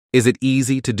Is it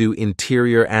easy to do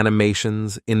interior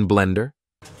animations in Blender?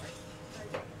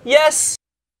 Yes!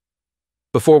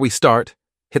 Before we start,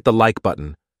 hit the like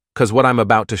button, because what I'm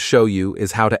about to show you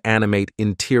is how to animate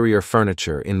interior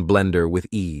furniture in Blender with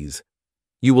ease.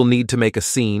 You will need to make a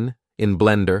scene in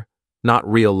Blender, not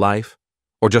real life,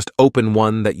 or just open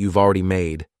one that you've already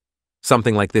made.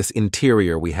 Something like this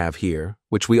interior we have here,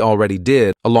 which we already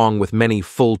did, along with many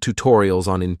full tutorials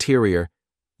on interior.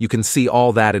 You can see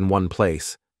all that in one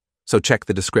place, so check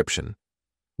the description.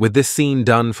 With this scene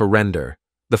done for render,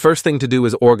 the first thing to do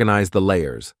is organize the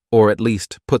layers, or at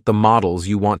least put the models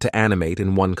you want to animate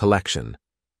in one collection.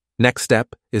 Next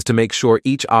step is to make sure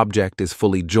each object is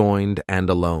fully joined and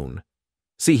alone.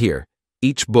 See here,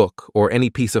 each book or any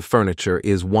piece of furniture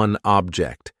is one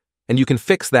object, and you can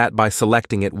fix that by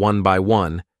selecting it one by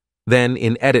one. Then,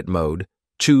 in edit mode,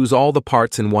 choose all the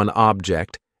parts in one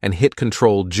object and hit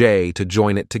Ctrl-J to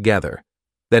join it together.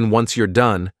 Then once you're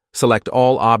done, select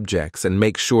all objects and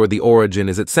make sure the origin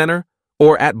is at center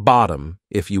or at bottom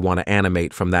if you want to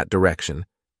animate from that direction,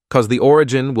 because the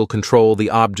origin will control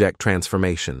the object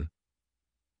transformation.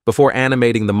 Before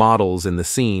animating the models in the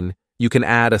scene, you can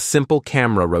add a simple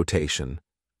camera rotation.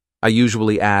 I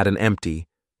usually add an empty,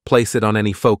 place it on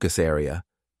any focus area,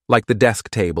 like the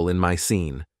desk table in my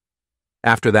scene.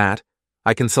 After that,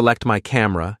 I can select my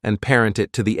camera and parent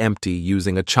it to the empty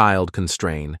using a child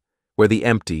constraint, where the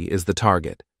empty is the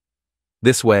target.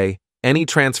 This way, any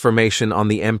transformation on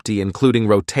the empty, including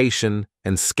rotation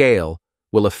and scale,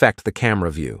 will affect the camera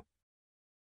view.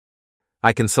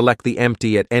 I can select the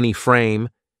empty at any frame,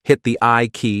 hit the I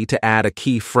key to add a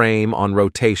keyframe on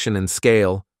rotation and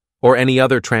scale, or any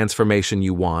other transformation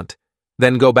you want,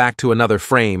 then go back to another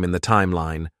frame in the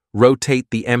timeline, rotate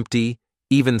the empty,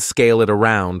 even scale it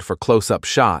around for close-up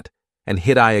shot, and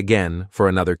hit I again for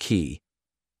another key.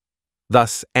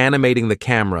 Thus, animating the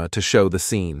camera to show the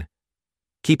scene.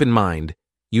 Keep in mind,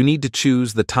 you need to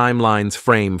choose the timeline's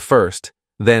frame first,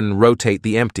 then rotate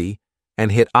the empty,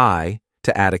 and hit I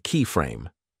to add a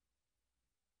keyframe.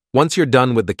 Once you're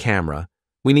done with the camera,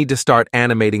 we need to start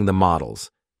animating the models,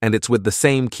 and it's with the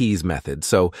same keys method,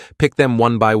 so pick them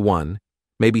one by one,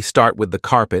 maybe start with the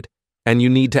carpet, and you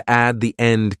need to add the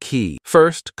end key.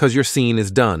 First, because your scene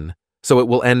is done, so it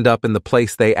will end up in the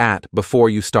place they at before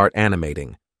you start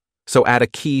animating. So add a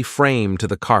key frame to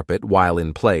the carpet while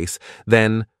in place,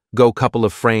 then go couple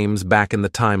of frames back in the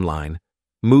timeline.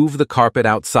 Move the carpet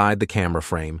outside the camera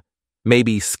frame,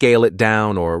 maybe scale it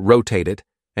down or rotate it,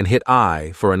 and hit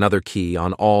I for another key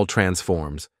on all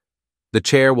transforms. The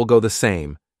chair will go the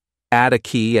same. Add a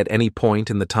key at any point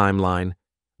in the timeline,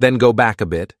 then go back a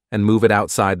bit and move it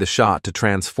outside the shot to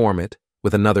transform it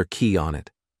with another key on it.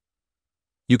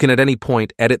 You can at any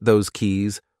point edit those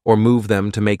keys or move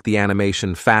them to make the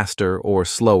animation faster or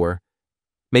slower,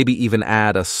 maybe even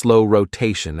add a slow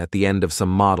rotation at the end of some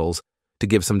models to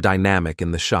give some dynamic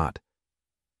in the shot.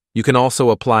 You can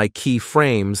also apply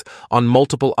keyframes on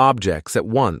multiple objects at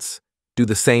once. Do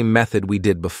the same method we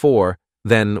did before,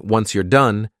 then, once you're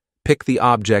done, pick the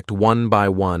object one by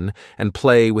one and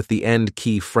play with the end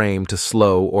keyframe to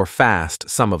slow or fast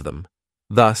some of them.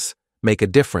 Thus, make a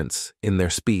difference in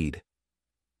their speed.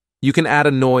 You can add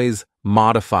a noise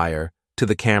modifier to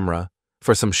the camera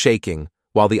for some shaking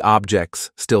while the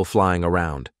object's still flying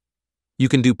around. You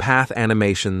can do path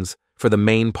animations for the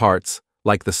main parts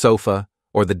like the sofa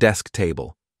or the desk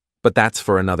table, but that's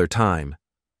for another time.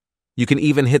 You can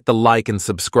even hit the like and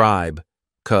subscribe,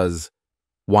 'cause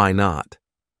why not?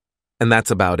 And that's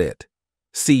about it.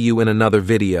 See you in another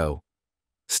video.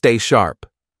 Stay sharp.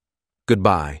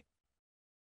 Goodbye.